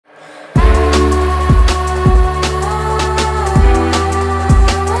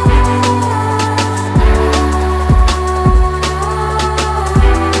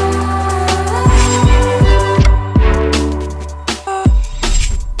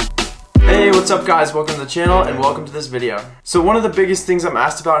Hey, what's up guys? Welcome to the channel and welcome to this video. So one of the biggest things I'm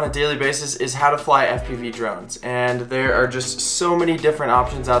asked about on a daily basis is how to fly FPV drones. And there are just so many different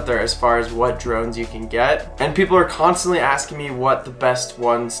options out there as far as what drones you can get. And people are constantly asking me what the best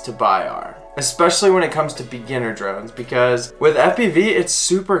ones to buy are. Especially when it comes to beginner drones, because with FPV it's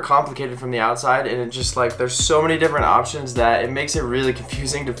super complicated from the outside and it just like there's so many different options that it makes it really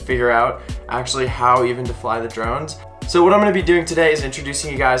confusing to figure out actually how even to fly the drones. So what I'm going to be doing today is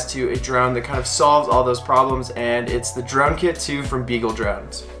introducing you guys to a drone that kind of solves all those problems, and it's the Drone Kit 2 from Beagle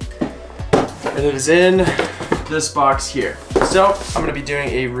Drones. And it is in this box here. So I'm going to be doing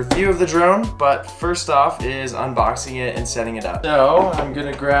a review of the drone, but first off is unboxing it and setting it up. So I'm going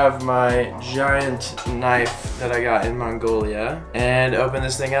to grab my giant knife that I got in Mongolia and open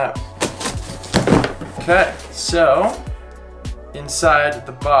this thing up. Okay, so inside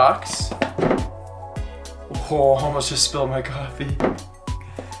the box, oh, almost just spilled my coffee.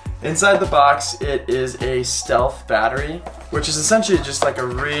 Inside the box, it is a stealth battery, which is essentially just like a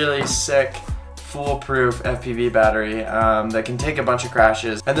really sick, foolproof FPV battery that can take a bunch of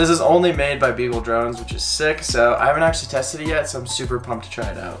crashes. And this is only made by Beagle Drones, which is sick, so I haven't actually tested it yet, so I'm super pumped to try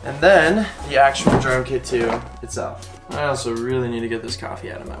it out. And then, the actual Drone Kit 2 itself. I also really need to get this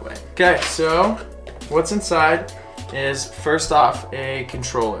coffee out of my way. Okay, so what's inside is first off a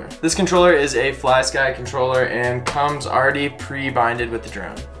controller. This controller is a FlySky controller and comes already pre-binded with the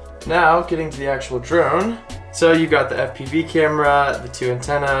drone. Now getting to the actual drone, so you got the FPV camera, the two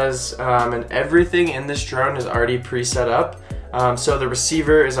antennas, and everything in this drone is already pre-set up. So the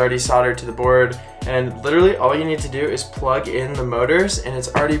receiver is already soldered to the board, and literally all you need to do is plug in the motors and it's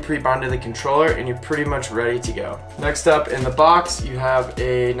already pre-bonded to the controller and you're pretty much ready to go. Next up in the box you have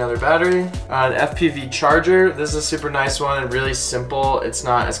another battery, an FPV charger. This is a super nice one and really simple. It's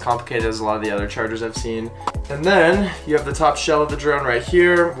not as complicated as a lot of the other chargers I've seen. And then you have the top shell of the drone right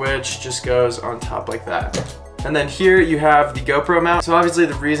here, which just goes on top like that. And then here you have the GoPro mount. So obviously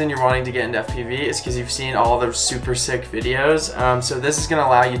the reason you're wanting to get into FPV is because you've seen all the super sick videos. So this is gonna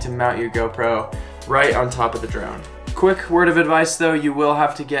allow you to mount your GoPro right on top of the drone. Quick word of advice though, you will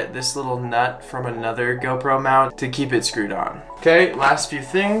have to get this little nut from another GoPro mount to keep it screwed on. Okay, last few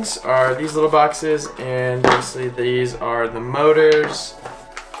things are these little boxes, and basically these are the motors,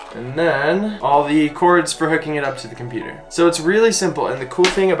 and then all the cords for hooking it up to the computer. So it's really simple, and the cool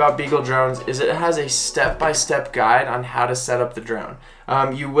thing about Beagle Drones is it has a step-by-step guide on how to set up the drone.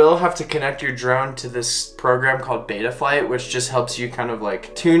 You will have to connect your drone to this program called Betaflight, which just helps you kind of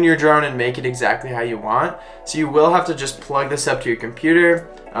like tune your drone and make it exactly how you want. So you will have to just plug this up to your computer,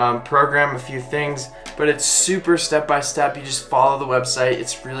 program a few things, but it's super step-by-step. You just follow the website.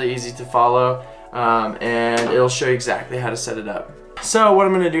 It's really easy to follow, and it'll show you exactly how to set it up. So what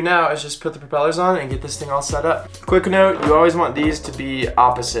I'm going to do now is just put the propellers on and get this thing all set up. Quick note, you always want these to be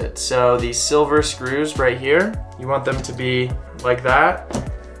opposite. So these silver screws right here, you want them to be like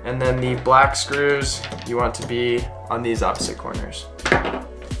that. And then the black screws, you want to be on these opposite corners.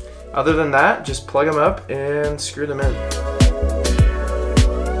 Other than that, just plug them up and screw them in.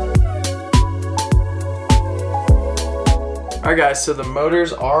 Alright guys, so the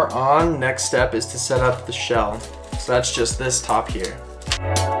motors are on. Next step is to set up the shell. So that's just this top here.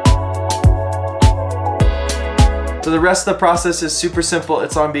 So the rest of the process is super simple.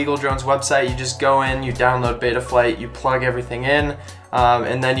 It's on Beagle Drone's website. You just go in, you download Betaflight, you plug everything in,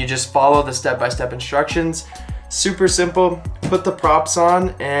 and then you just follow the step-by-step instructions. Super simple. Put the props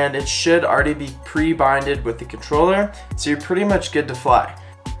on and it should already be pre-binded with the controller, so you're pretty much good to fly.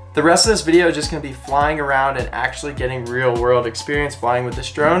 The rest of this video is just going to be flying around and actually getting real-world experience flying with this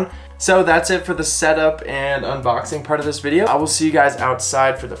drone. So that's it for the setup and unboxing part of this video. I will see you guys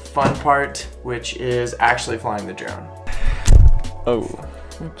outside for the fun part, which is actually flying the drone. Oh,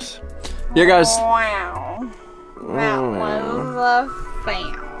 oops. Yeah, guys. Wow. That was a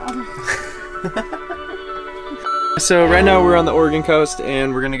fail. So right now we're on the Oregon coast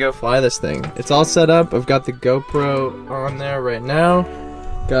and we're gonna go fly this thing. It's all set up. I've got the GoPro on there right now.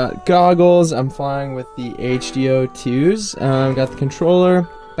 Got goggles. I'm flying with the HDO2s. Got the controller,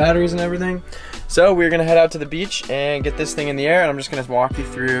 batteries and everything. So we're gonna head out to the beach and get this thing in the air, and I'm just gonna walk you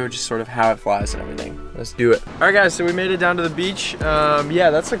through just sort of how it flies and everything. Let's do it. All right guys, so we made it down to the beach. Yeah,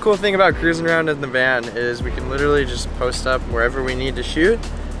 that's the cool thing about cruising around in the van is we can literally just post up wherever we need to shoot.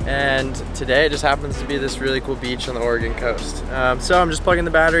 And today it just happens to be this really cool beach on the Oregon coast. So I'm just plugging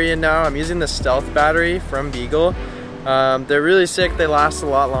the battery in now. I'm using the Stealth battery from Beagle. They're really sick. They last a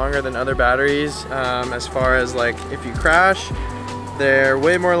lot longer than other batteries. As far as like if you crash, they're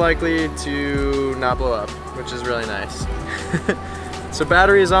way more likely to not blow up, which is really nice. So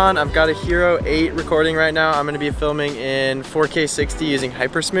battery is on. I've got a Hero 8 recording right now. I'm gonna be filming in 4K 60 using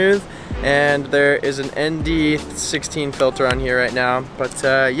Hypersmooth, and there is an ND16 filter on here right now. But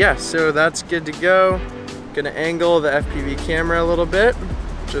yeah, so that's good to go. Gonna angle the FPV camera a little bit,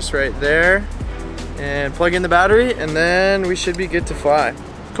 just right there, and plug in the battery, and then we should be good to fly.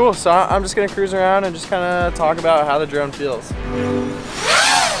 Cool, so I'm just gonna cruise around and just kind of talk about how the drone feels.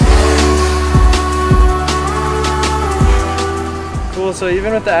 Cool, so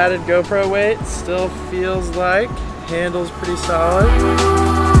even with the added GoPro weight, still feels like handle's pretty solid.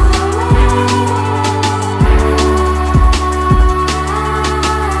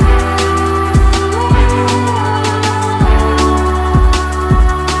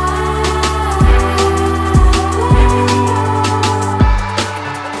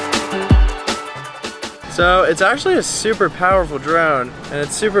 So it's actually a super powerful drone, and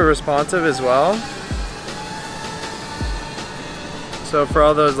it's super responsive as well. So for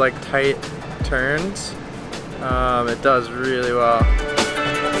all those like tight turns, it does really well.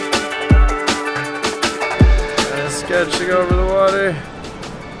 And it's sketchy to go over the water.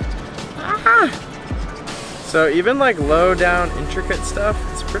 So even like low down intricate stuff,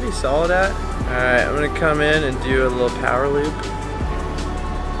 it's pretty solid at. All right, I'm gonna come in and do a little power loop.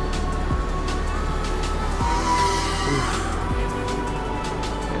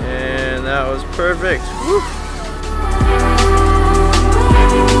 And that was perfect. Woo.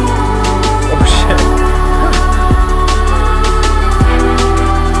 Oh shit.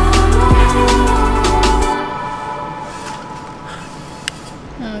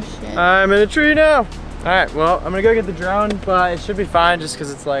 Oh shit. I'm in a tree now. Alright, well, I'm gonna go get the drone, but it should be fine just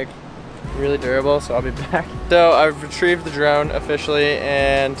because it's like really durable, so I'll be back. So I've retrieved the drone officially,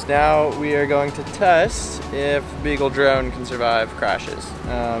 and now we are going to test if Beagle Drone can survive crashes.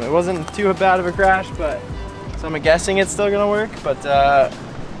 It wasn't too bad of a crash, but so I'm guessing it's still gonna work, but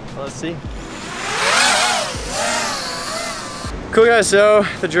let's see. Cool guys, so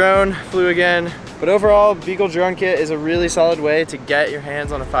the drone flew again. But overall, Beagle Drone Kit is a really solid way to get your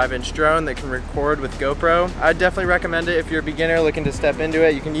hands on a 5-inch drone that can record with GoPro. I'd definitely recommend it if you're a beginner looking to step into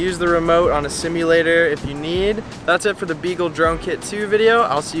it. You can use the remote on a simulator if you need. That's it for the Beagle Drone Kit 2 video.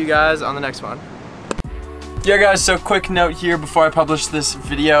 I'll see you guys on the next one. Yeah guys, so quick note here before I publish this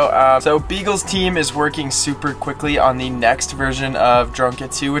video. So Beagle's team is working super quickly on the next version of Drone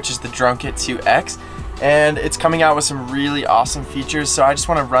Kit 2, which is the Drone Kit 2X. And it's coming out with some really awesome features, so I just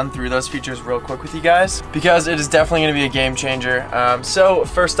want to run through those features real quick with you guys because it is definitely going to be a game changer. So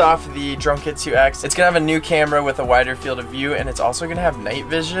first off, the Drone Kit 2X, it's going to have a new camera with a wider field of view, and it's also going to have night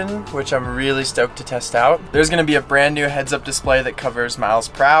vision, which I'm really stoked to test out. There's going to be a brand new heads-up display that covers miles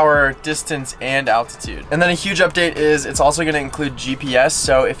per hour, distance, and altitude. And then a huge update is it's also going to include GPS,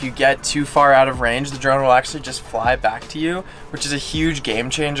 so if you get too far out of range, the drone will actually just fly back to you, which is a huge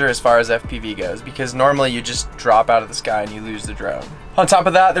game changer as far as FPV goes, because normally you just drop out of the sky and you lose the drone. On top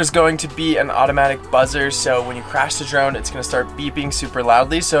of that, there's going to be an automatic buzzer, so when you crash the drone, it's going to start beeping super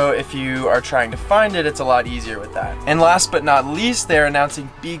loudly, so if you are trying to find it, it's a lot easier with that. And last but not least, they're announcing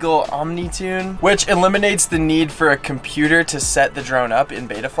Beagle OmniTune, which eliminates the need for a computer to set the drone up in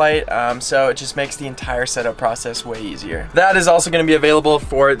beta flight, so it just makes the entire setup process way easier. That is also going to be available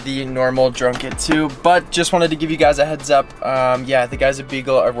for the normal Drone Kit 2, but just wanted to give you guys a heads up. Yeah, the guys at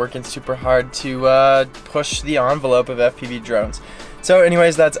Beagle are working super hard to push the envelope of FPV drones. So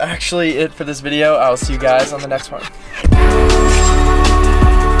anyways, that's actually it for this video. I'll see you guys on the next one.